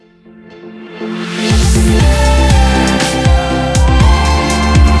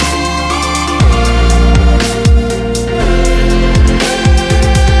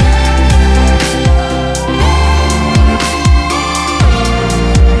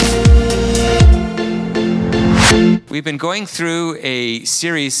We've been going through a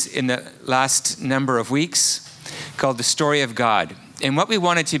series in the last number of weeks called The Story of God. And what we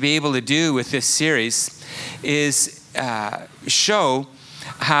wanted to be able to do with this series is show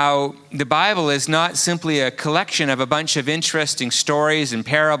how the Bible is not simply a collection of a bunch of interesting stories and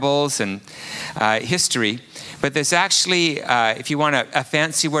parables and history, but there's actually, if you want a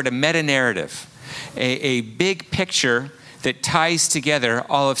fancy word, a meta-narrative, a big picture that ties together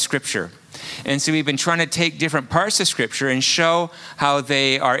all of Scripture. And so we've been trying to take different parts of Scripture and show how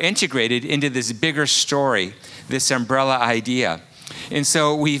they are integrated into this bigger story, this umbrella idea. And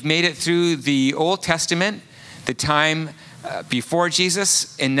so we've made it through the Old Testament, the time before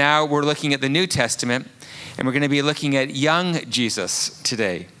Jesus, and now we're looking at the New Testament, and we're going to be looking at young Jesus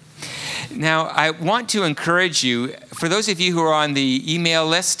today. Now, I want to encourage you, for those of you who are on the email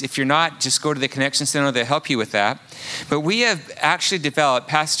list, if you're not, just go to the Connection Center, they'll help you with that. But we have actually developed,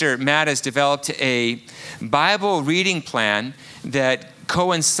 Pastor Matt has developed a Bible reading plan that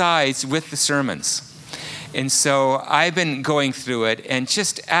coincides with the sermons. And so I've been going through it and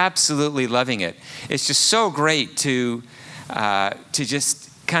just absolutely loving it. It's just so great to just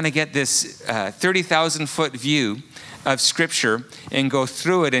kind of get this 30,000-foot view of Scripture and go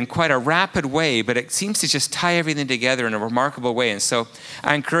through it in quite a rapid way, but it seems to just tie everything together in a remarkable way. And so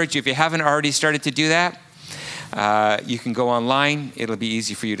I encourage you, if you haven't already started to do that, you can go online. It'll be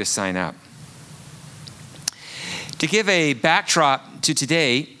easy for you to sign up. To give a backdrop to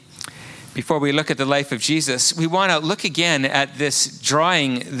today, before we look at the life of Jesus, we want to look again at this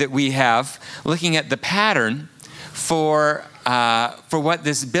drawing that we have, looking at the pattern for what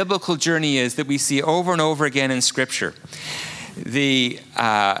this biblical journey is that we see over and over again in Scripture. We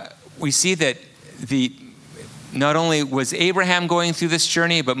see that not only was Abraham going through this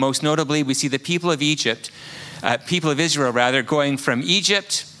journey, but most notably we see the people of Israel going from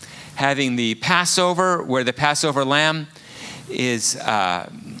Egypt, having the Passover, where the Passover lamb is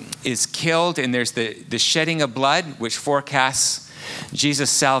killed, and there's the shedding of blood, which forecasts Jesus'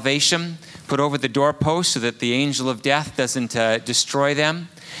 salvation, put over the doorpost so that the angel of death doesn't destroy them.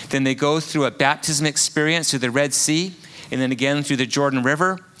 Then they go through a baptism experience through the Red Sea, and then again through the Jordan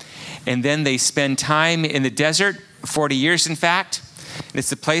River. And then they spend time in the desert, 40 years in fact. And it's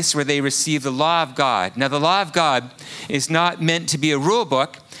the place where they receive the law of God. Now the law of God is not meant to be a rule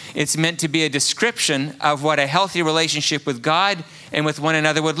book. It's meant to be a description of what a healthy relationship with God and with one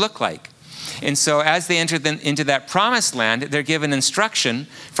another would look like. And so as they enter into that promised land, they're given instruction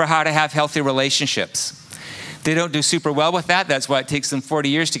for how to have healthy relationships. They don't do super well with that. That's why it takes them 40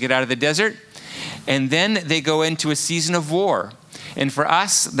 years to get out of the desert. And then they go into a season of war. And for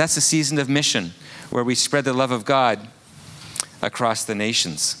us, that's a season of mission, where we spread the love of God across the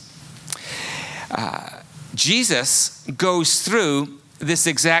nations. Jesus goes through this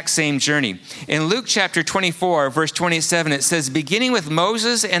exact same journey. In Luke chapter 24, verse 27, it says, beginning with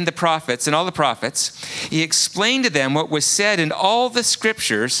Moses and the prophets and all the prophets, he explained to them what was said in all the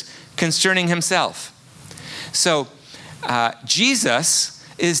scriptures concerning himself. So Jesus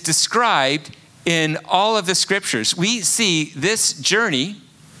is described in all of the scriptures. We see this journey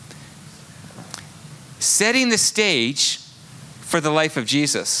setting the stage for the life of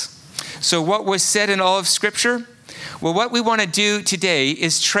Jesus. So what was said in all of scripture? Well, what we want to do today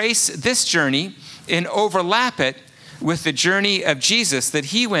is trace this journey and overlap it with the journey of Jesus that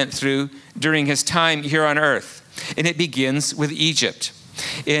he went through during his time here on earth. And it begins with Egypt.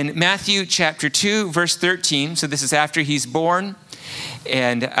 In Matthew chapter 2, verse 13, so this is after he's born,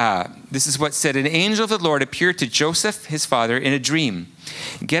 and this is what said, an angel of the Lord appeared to Joseph, his father, in a dream.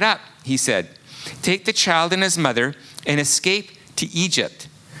 Get up, he said, take the child and his mother and escape to Egypt.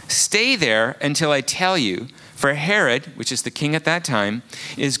 Stay there until I tell you, for Herod, which is the king at that time,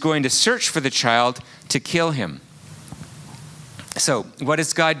 is going to search for the child to kill him. So what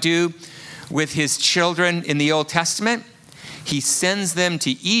does God do with his children in the Old Testament? He sends them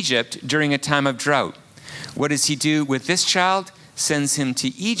to Egypt during a time of drought. What does he do with this child? Sends him to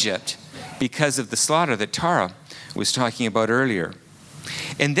Egypt because of the slaughter that Tara was talking about earlier.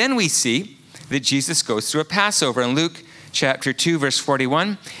 And then we see that Jesus goes through a Passover. In Luke chapter 2, verse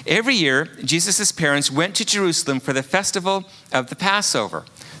 41, every year, Jesus' parents went to Jerusalem for the festival of the Passover.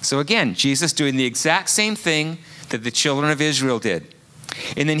 So again, Jesus doing the exact same thing that the children of Israel did.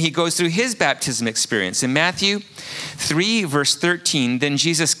 And then he goes through his baptism experience. In Matthew 3, verse 13, then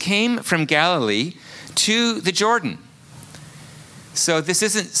Jesus came from Galilee to the Jordan. So this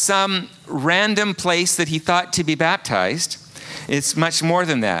isn't some random place that he thought to be baptized. It's much more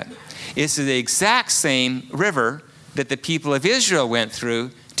than that. It's the exact same river that the people of Israel went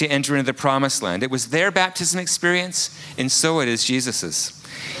through to enter into the promised land. It was their baptism experience, and so it is Jesus's.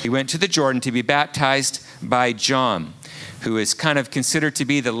 He went to the Jordan to be baptized by John, who is kind of considered to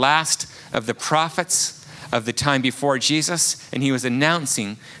be the last of the prophets of the time before Jesus, and he was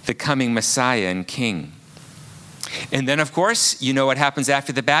announcing the coming Messiah and King. And then, of course, you know what happens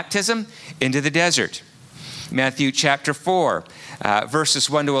after the baptism? Into the desert. Matthew chapter 4, verses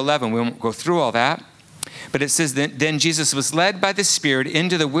 1 to 11. We won't go through all that. But it says, then Jesus was led by the Spirit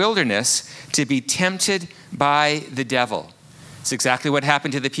into the wilderness to be tempted by the devil. It's exactly what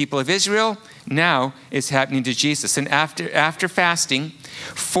happened to the people of Israel. Now it's happening to Jesus. And after fasting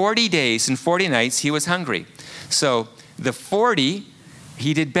 40 days and 40 nights, he was hungry. So the 40,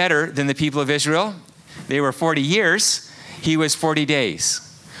 he did better than the people of Israel. They were 40 years. He was 40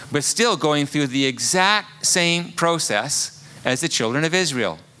 days. But still going through the exact same process as the children of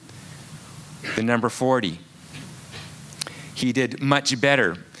Israel. The number 40. He did much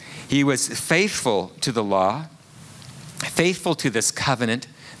better. He was faithful to the law, faithful to this covenant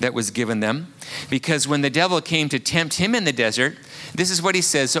that was given them, because when the devil came to tempt him in the desert, this is what he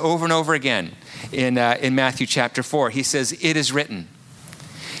says over and over again in Matthew chapter 4. He says, "It is written."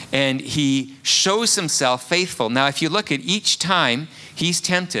 And he shows himself faithful. Now, if you look at each time he's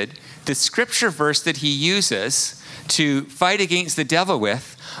tempted, the scripture verse that he uses to fight against the devil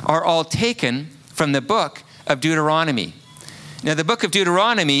with are all taken from the book of Deuteronomy. Now, the book of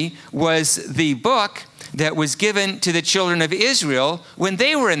Deuteronomy was the book that was given to the children of Israel when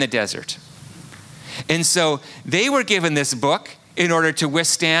they were in the desert. And so they were given this book in order to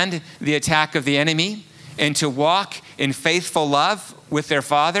withstand the attack of the enemy and to walk in faithful love with their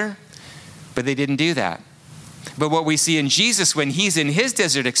Father, but they didn't do that. But what we see in Jesus when he's in his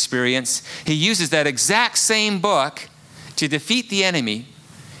desert experience, he uses that exact same book to defeat the enemy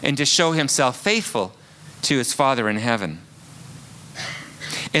and to show himself faithful to his Father in heaven.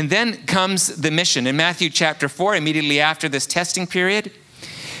 And then comes the mission. In Matthew chapter 4, immediately after this testing period,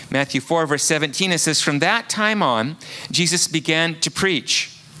 Matthew 4, verse 17, it says, "From that time on, Jesus began to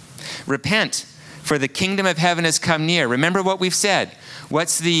preach, 'Repent, for the kingdom of heaven has come near.'" Remember what we've said.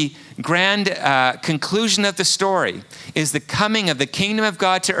 What's the grand conclusion of the story? Is the coming of the kingdom of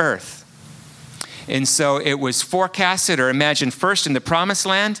God to earth. And so it was forecasted or imagined first in the promised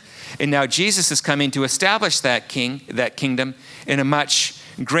land, and now Jesus is coming to establish that kingdom in a much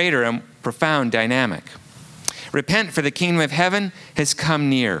greater and profound dynamic. "Repent, for the kingdom of heaven has come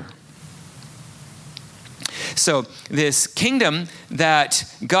near." So this kingdom that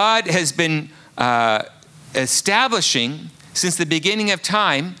God has been establishing since the beginning of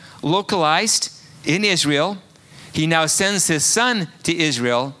time, localized in Israel, he now sends his son to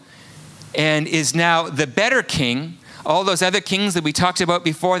Israel and is now the better king. All those other kings that we talked about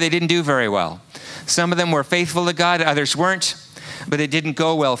before, they didn't do very well. Some of them were faithful to God, others weren't, but it didn't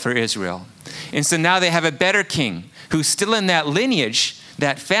go well for Israel. And so now they have a better king who's still in that lineage,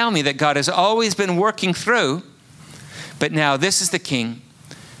 that family that God has always been working through. But now this is the king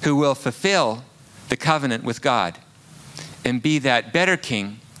who will fulfill the covenant with God and be that better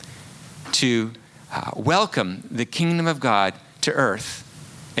king to welcome the kingdom of God to earth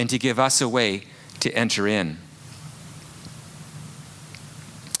and to give us a way to enter in.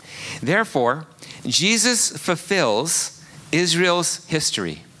 Therefore, Jesus fulfills Israel's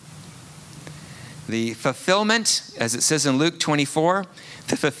history. The fulfillment, as it says in Luke 24,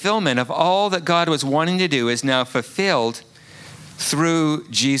 the fulfillment of all that God was wanting to do is now fulfilled through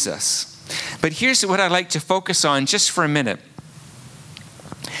Jesus. But here's what I'd like to focus on just for a minute,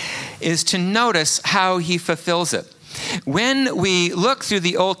 is to notice how he fulfills it. When we look through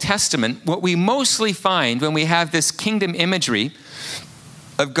the Old Testament, what we mostly find when we have this kingdom imagery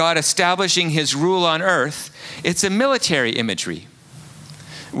of God establishing his rule on earth, it's a military imagery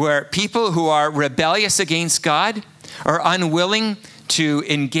where people who are rebellious against God are unwilling to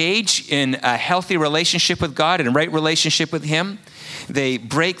engage in a healthy relationship with God and a right relationship with him. They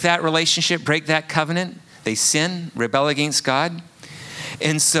break that relationship, break that covenant. They sin, rebel against God.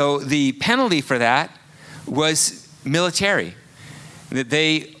 And so the penalty for that was military. That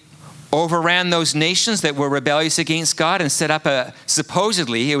they overran those nations that were rebellious against God and set up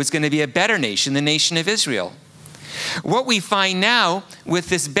supposedly it was going to be a better nation, the nation of Israel. What we find now with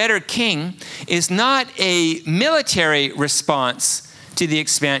this better king is not a military response to the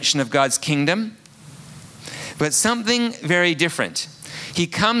expansion of God's kingdom, but something very different. He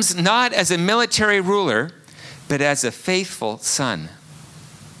comes not as a military ruler, but as a faithful son.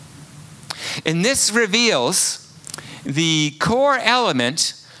 And this reveals the core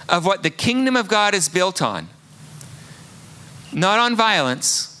element of what the kingdom of God is built on. Not on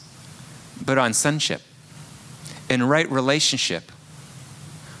violence, but on sonship and right relationship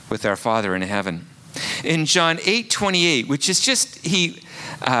with our Father in heaven. In John 8:28, which is just,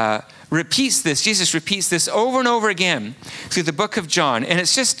 Jesus repeats this over and over again through the book of John, and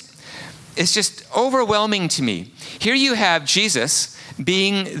it's just overwhelming to me. Here you have Jesus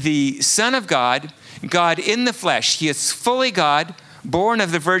being the Son of God, God in the flesh. He is fully God, born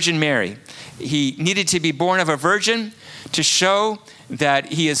of the Virgin Mary. He needed to be born of a virgin to show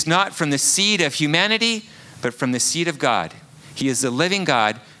that he is not from the seed of humanity, but from the seed of God. He is the living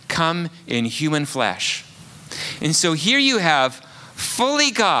God come in human flesh. And so here you have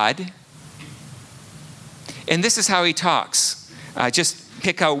fully God, and this is how he talks. Just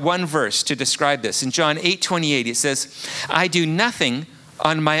pick out one verse to describe this. In John 8:28, it says, I do nothing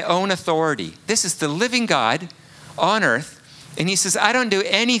on my own authority. This is the living God on earth, and he says, I don't do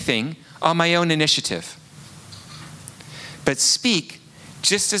anything on my own initiative, but speak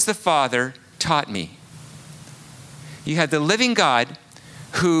just as the Father taught me. You have the living God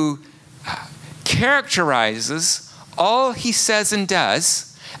who characterizes all he says and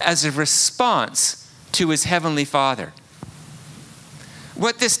does as a response to his heavenly Father.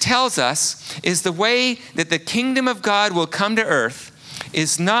 What this tells us is the way that the kingdom of God will come to earth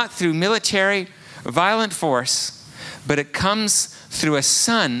is not through military, violent force, but it comes through a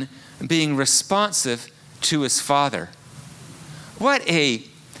son being responsive to his Father. What a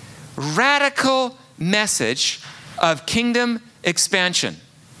radical message of kingdom expansion.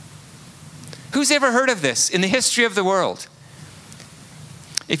 Who's ever heard of this in the history of the world?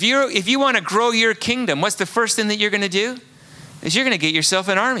 If you want to grow your kingdom, what's the first thing that you're going to do? Is you're going to get yourself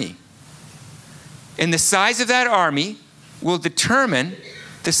an army. And the size of that army will determine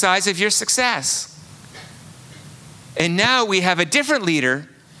the size of your success. And now we have a different leader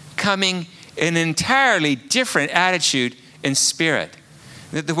coming in an entirely different attitude and spirit.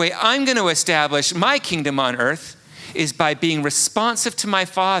 That the way I'm going to establish my kingdom on earth is by being responsive to my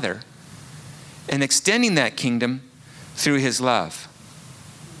Father and extending that kingdom through his love.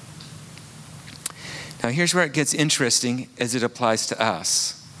 Now here's where it gets interesting as it applies to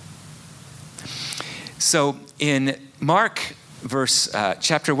us. So in Mark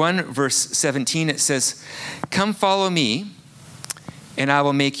chapter 1, verse 17, it says, come follow me, and I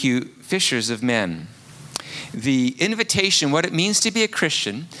will make you fishers of men. The invitation, what it means to be a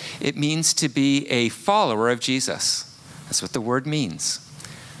Christian, it means to be a follower of Jesus. That's what the word means.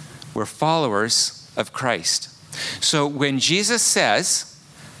 We're followers of Christ. So when Jesus says,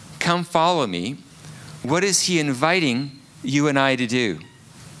 come follow me, what is he inviting you and I to do?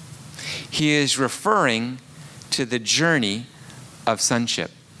 He is referring to the journey of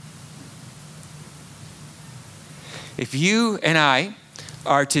sonship. If you and I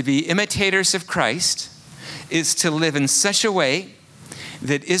are to be imitators of Christ, is to live in such a way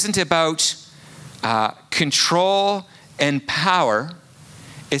that isn't about control and power.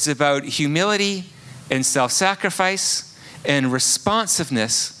 It's about humility and self-sacrifice and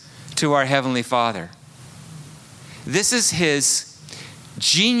responsiveness to our Heavenly Father. This is his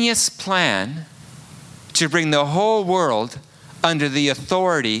genius plan to bring the whole world under the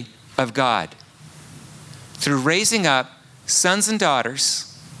authority of God through raising up sons and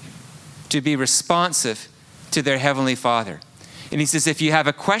daughters to be responsive to their Heavenly Father. And he says, if you have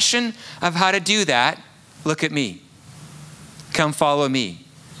a question of how to do that, look at me. Come follow me.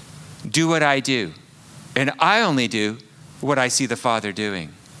 Do what I do. And I only do what I see the Father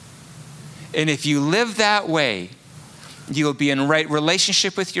doing. And if you live that way, you will be in right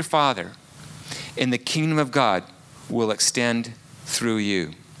relationship with your Father, and the kingdom of God will extend through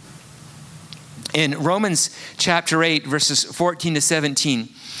you. In Romans chapter 8, verses 14 to 17,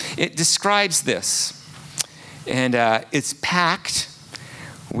 it describes this. And it's packed.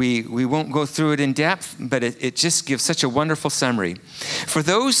 We won't go through it in depth, but it just gives such a wonderful summary. For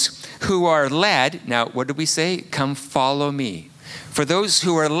those who are led, now what did we say? Come follow me. For those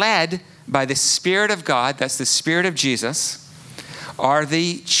who are led by the Spirit of God, that's the Spirit of Jesus, are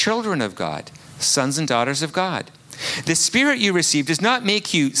the children of God, sons and daughters of God. The Spirit you received does not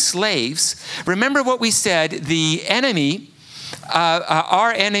make you slaves. Remember what we said, the enemy,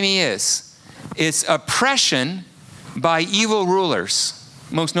 our enemy is oppression by evil rulers,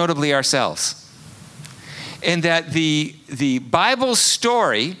 most notably ourselves. And that the Bible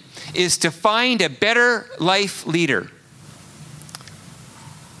story is to find a better life leader.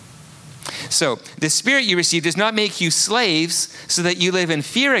 So the Spirit you received does not make you slaves so that you live in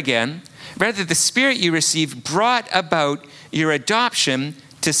fear again. Rather, the Spirit you received brought about your adoption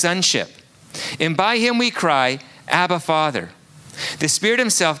to sonship. And by him we cry, Abba, Father. The Spirit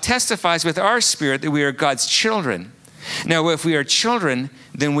himself testifies with our spirit that we are God's children. Now, if we are children,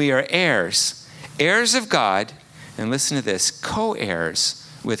 then we are heirs, heirs of God, and listen to this, co-heirs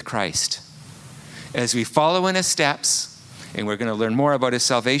with Christ. As we follow in his steps, and we're going to learn more about his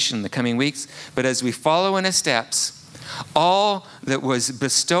salvation in the coming weeks, but as we follow in his steps, all that was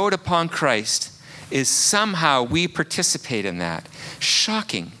bestowed upon Christ is somehow we participate in that.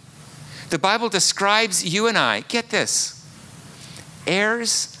 Shocking. The Bible describes you and I, get this,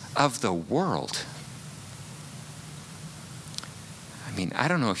 heirs of the world. I mean, I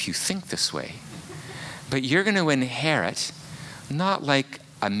don't know if you think this way, but you're going to inherit not like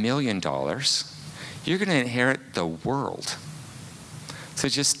 $1 million. You're going to inherit the world. So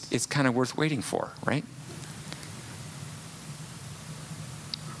it's kind of worth waiting for, right?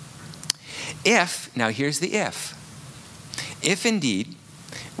 Now here's the if. If indeed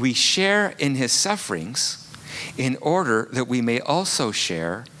we share in his sufferings in order that we may also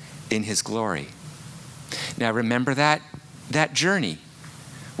share in his glory. Now remember that journey.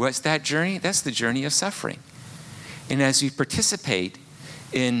 What's that journey? That's the journey of suffering. And as we participate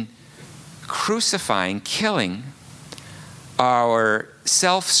in crucifying, killing our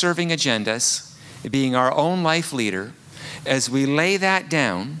self-serving agendas, being our own life leader, as we lay that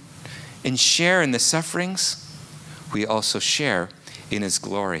down and share in the sufferings, we also share in his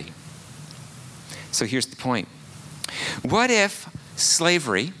glory. So here's the point. What if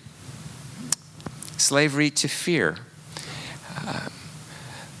slavery to fear,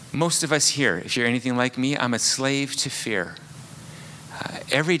 most of us here, if you're anything like me, I'm a slave to fear.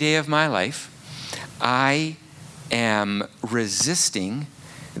 Every day of my life, I am resisting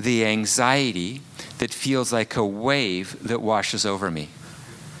the anxiety that feels like a wave that washes over me.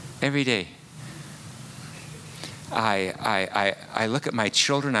 Every day. I look at my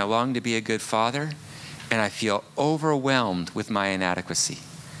children, I long to be a good father, and I feel overwhelmed with my inadequacy.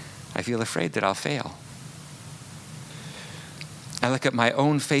 I feel afraid that I'll fail. I look at my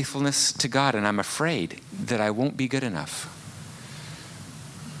own faithfulness to God, and I'm afraid that I won't be good enough.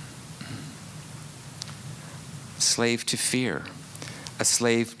 Slave to fear, a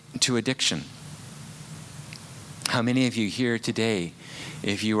slave to addiction. How many of you here today,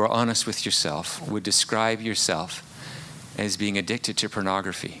 if you were honest with yourself, would describe yourself as being addicted to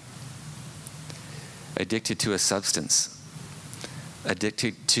pornography, addicted to a substance,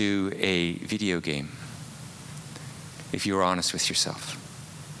 addicted to a video game, if you were honest with yourself?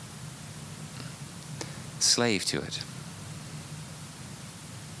 Slave to it.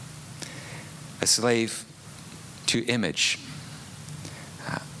 A slave to image.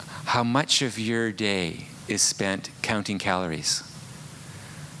 How much of your day is spent counting calories,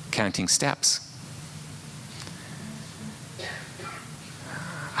 counting steps?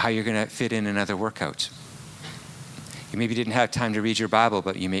 How you're going to fit in another workout. You maybe didn't have time to read your Bible,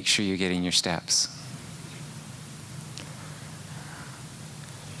 but you make sure you're getting your steps.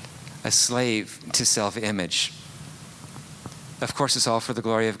 A slave to self-image. Of course, it's all for the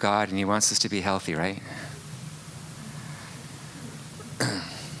glory of God, and he wants us to be healthy, right?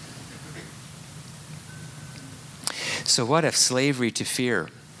 So what if slavery to fear,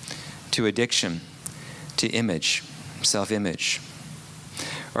 to addiction, to image, self-image,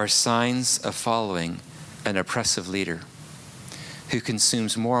 are signs of following an oppressive leader who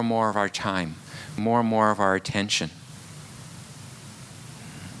consumes more and more of our time, more and more of our attention?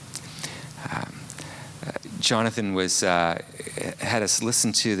 Jonathan had us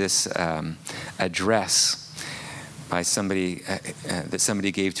listen to this address by somebody that somebody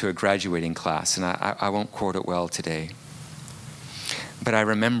gave to a graduating class, and I won't quote it well today. But I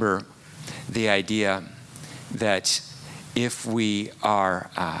remember the idea that if we are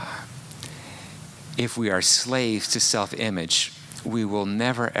slaves to self-image, we will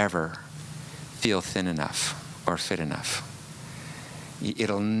never ever feel thin enough or fit enough.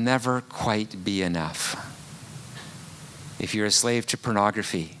 It'll never quite be enough. If you're a slave to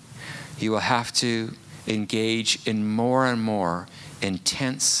pornography, you will have to engage in more and more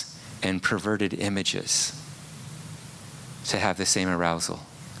intense and perverted images to have the same arousal.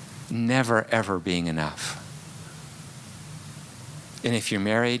 Never, ever being enough. And if you're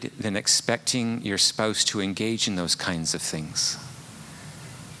married, then expecting your spouse to engage in those kinds of things.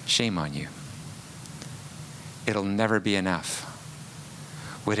 Shame on you. It'll never be enough.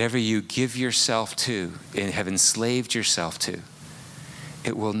 Whatever you give yourself to and have enslaved yourself to,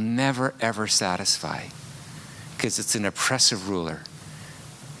 it will never, ever satisfy, because it's an oppressive ruler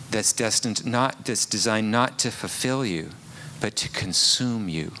that's designed not to fulfill you, but to consume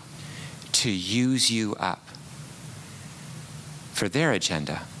you, to use you up for their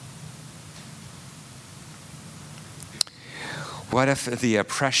agenda. What if the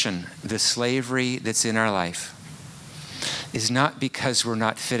oppression, the slavery that's in our life is not because we're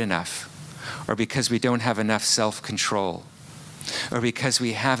not fit enough or because we don't have enough self-control, or because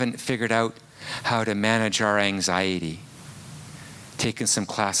we haven't figured out how to manage our anxiety, taken some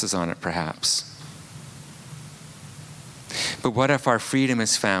classes on it perhaps. But what if our freedom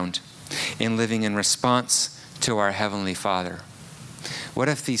is found in living in response to our Heavenly Father? What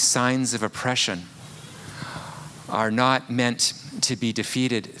if these signs of oppression are not meant to be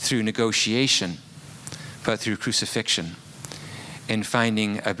defeated through negotiation, but through crucifixion and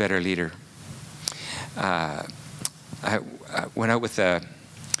finding a better leader? I went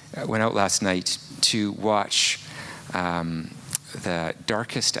out last night to watch The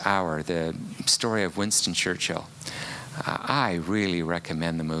Darkest Hour, the story of Winston Churchill. I really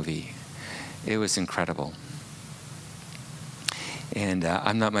recommend the movie. It was incredible. And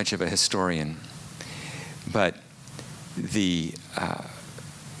I'm not much of a historian, but the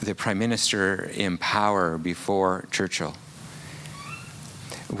prime minister in power before Churchill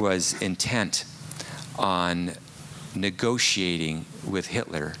was intent on negotiating with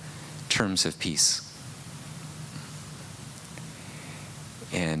Hitler terms of peace.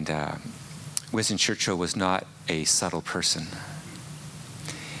 And Winston Churchill was not a subtle person.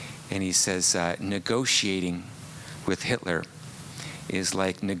 And he says, negotiating with Hitler is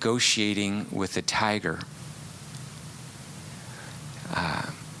like negotiating with a tiger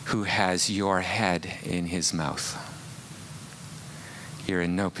who has your head in his mouth. You're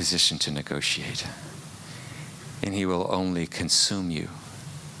in no position to negotiate, and he will only consume you.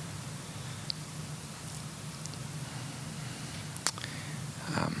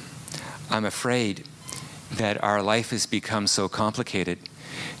 I'm afraid that our life has become so complicated,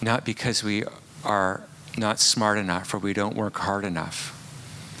 not because we are not smart enough or we don't work hard enough,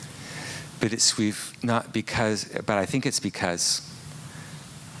 but I think it's because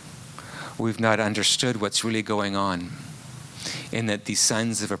we've not understood what's really going on, and that these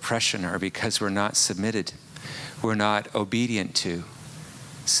signs of oppression are because we're not submitted, we're not obedient to,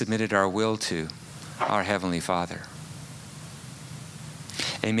 submitted our will to our Heavenly Father.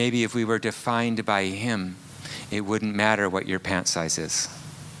 And maybe if we were defined by Him, it wouldn't matter what your pant size is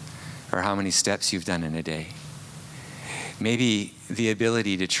or how many steps you've done in a day. Maybe the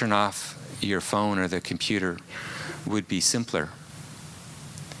ability to turn off your phone or the computer would be simpler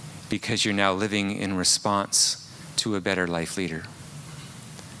because you're now living in response to a better life leader.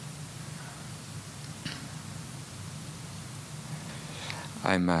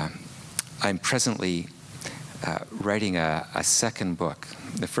 I'm presently writing a second book.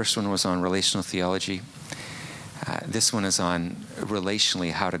 The first one was on relational theology. This one is on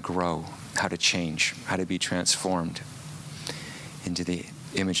relationally how to grow, how to change, how to be transformed into the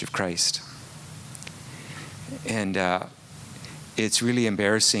image of Christ. And it's really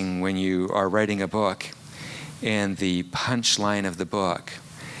embarrassing when you are writing a book and the punchline of the book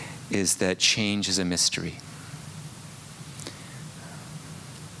is that change is a mystery.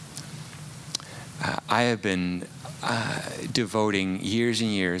 I have been devoting years and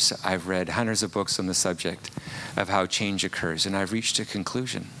years. I've read hundreds of books on the subject of how change occurs, and I've reached a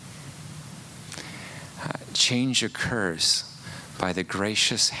conclusion. Change occurs by the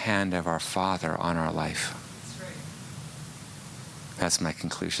gracious hand of our Father on our life. That's my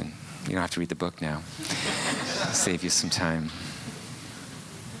conclusion. You don't have to read the book now. I'll save you some time.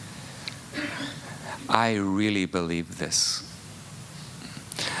 I really believe this.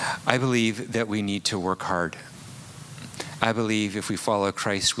 I believe that we need to work hard. I believe if we follow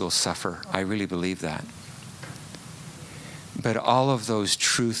Christ, we'll suffer. I really believe that. But all of those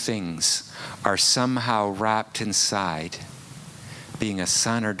true things are somehow wrapped inside being a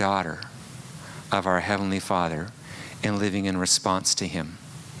son or daughter of our Heavenly Father and living in response to Him.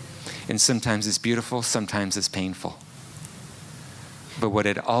 And sometimes it's beautiful, sometimes it's painful. But what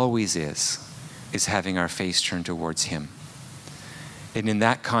it always is having our face turned towards Him. And in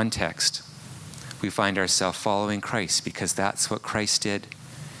that context, we find ourselves following Christ because that's what Christ did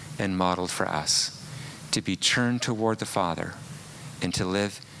and modeled for us, to be turned toward the Father and to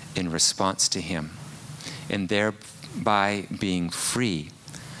live in response to Him, and thereby being free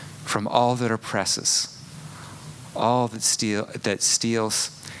from all that oppresses, all that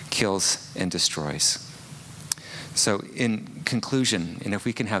steals, kills, and destroys. So in conclusion, and if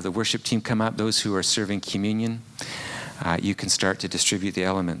we can have the worship team come up, those who are serving communion, you can start to distribute the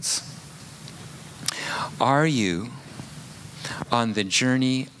elements. Are you on the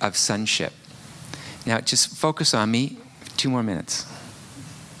journey of sonship? Now, just focus on me. 2 more minutes.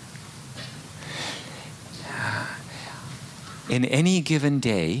 In any given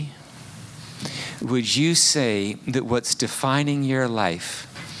day, would you say that what's defining your life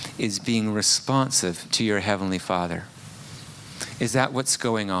is being responsive to your Heavenly Father? Is that what's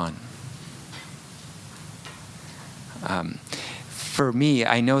going on? for me,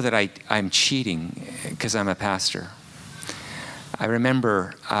 I know that I'm cheating because I'm a pastor. I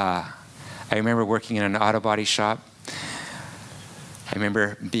remember working in an auto body shop. I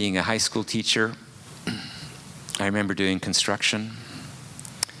remember being a high school teacher. I remember doing construction.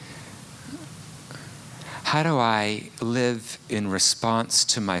 How do I live in response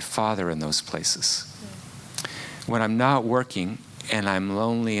to my Father in those places? When I'm not working and I'm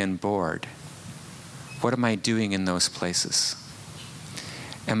lonely and bored, what am I doing in those places?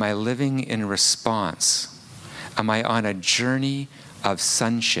 Am I living in response? Am I on a journey of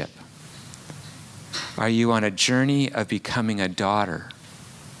sonship? Are you on a journey of becoming a daughter?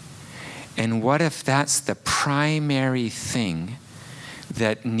 And what if that's the primary thing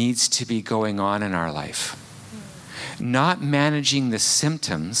that needs to be going on in our life? Not managing the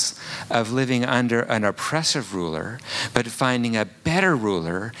symptoms of living under an oppressive ruler, but finding a better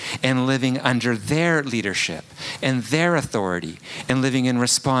ruler and living under their leadership and their authority and living in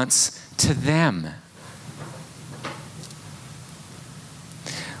response to them.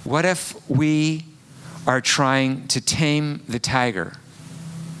 What if we are trying to tame the tiger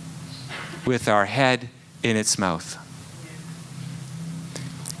with our head in its mouth?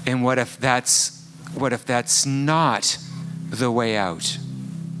 And what if that's not the way out?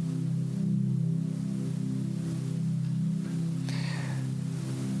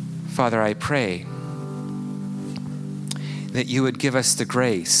 Father, I pray that you would give us the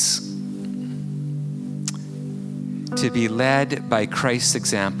grace to be led by Christ's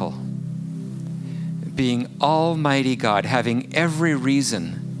example, being Almighty God, having every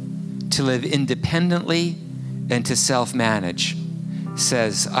reason to live independently and to self-manage,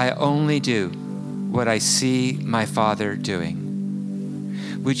 says, I only do what I see my Father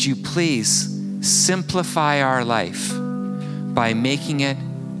doing. Would you please simplify our life by making it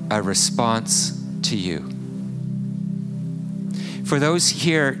a response to you? For those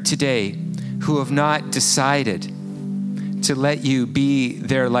here today who have not decided to let you be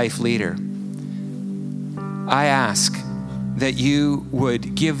their life leader, I ask that you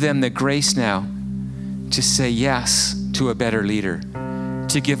would give them the grace now to say yes to a better leader,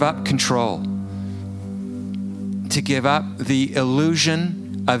 to give up control, to give up the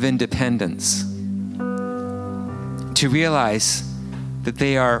illusion of independence, to realize that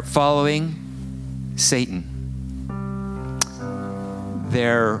they are following Satan,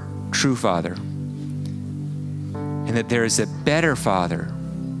 their true father, and that there is a better Father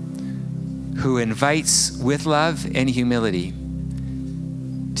who invites with love and humility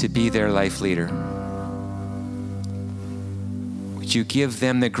to be their life leader. Would you give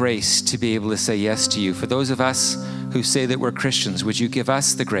them the grace to be able to say yes to you? For those of us who say that we're Christians, would you give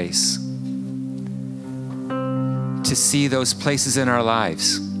us the grace to see those places in our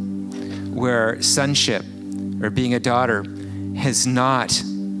lives where sonship or being a daughter has not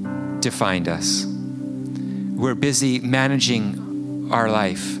defined us? We're busy managing our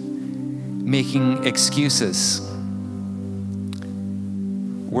life, making excuses,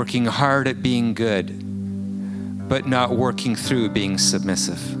 working hard at being good, but not working through being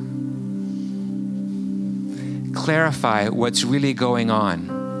submissive. Clarify what's really going on.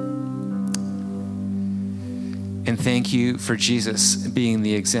 And thank you for Jesus being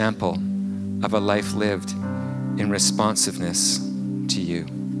the example of a life lived in responsiveness to you.